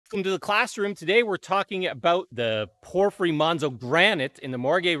Welcome to the classroom. Today we're talking about the porphyry Monzo granite in the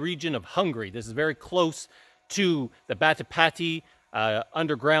Margay region of Hungary. This is very close to the Batapati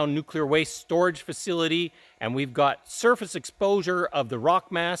underground nuclear waste storage facility, and we've got surface exposure of the rock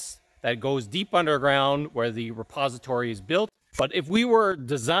mass that goes deep underground where the repository is built. But if we were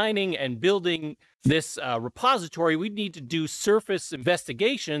designing and building this repository, we'd need to do surface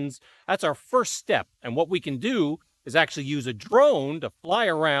investigations. That's our first step. And what we can do is actually use a drone to fly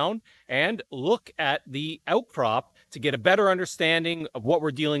around and look at the outcrop to get a better understanding of what we're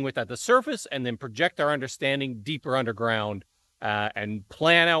dealing with at the surface, and then project our understanding deeper underground and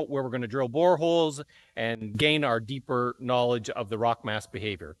plan out where we're going to drill boreholes and gain our deeper knowledge of the rock mass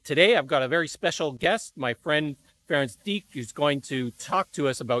behavior. Today, I've got a very special guest, my friend Ferenc, who's going to talk to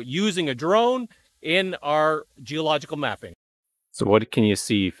us about using a drone in our geological mapping. So what can you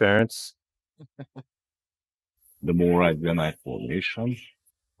see, Ferenc? The more granite formation,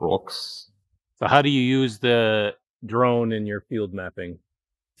 rocks. So how do you use the drone in your field mapping?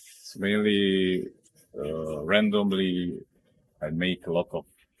 It's mainly randomly. I make a lot of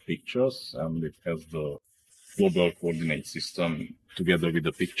pictures, and it has the global coordinate system together with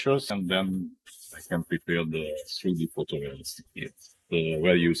the pictures, and then I can prepare the 3D photorealistic. It's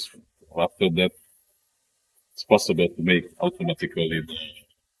very useful. After that, it's possible to make automatically the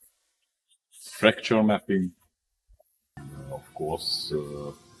fracture mapping. Of course,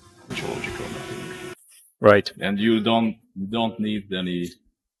 geological mapping. Right. And you don't need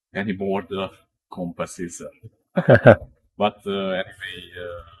any more the compasses. But anyway,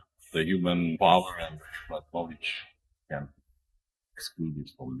 the human power and knowledge can exclude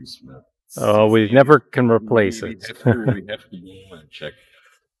it from this map. Oh, we never can replace it. We have to go and check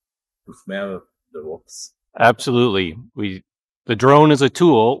to smell the rocks. Absolutely. The drone is a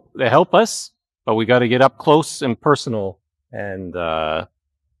tool to help us, but we got to get up close and personal and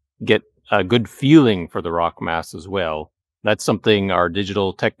get a good feeling for the rock mass as well. That's something our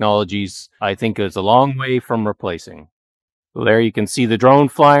digital technologies, I think, is a long way from replacing. So there you can see the drone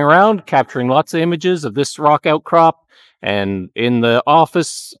flying around, capturing lots of images of this rock outcrop. And in the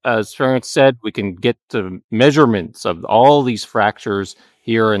office, as Ferenc said, we can get to measurements of all these fractures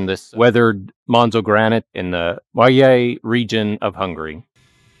here in this weathered Monzo granite in the Margay region of Hungary.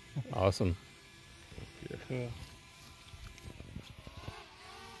 Awesome. Beautiful.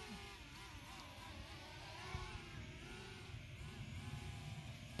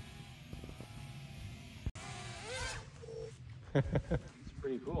 It's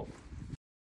pretty cool.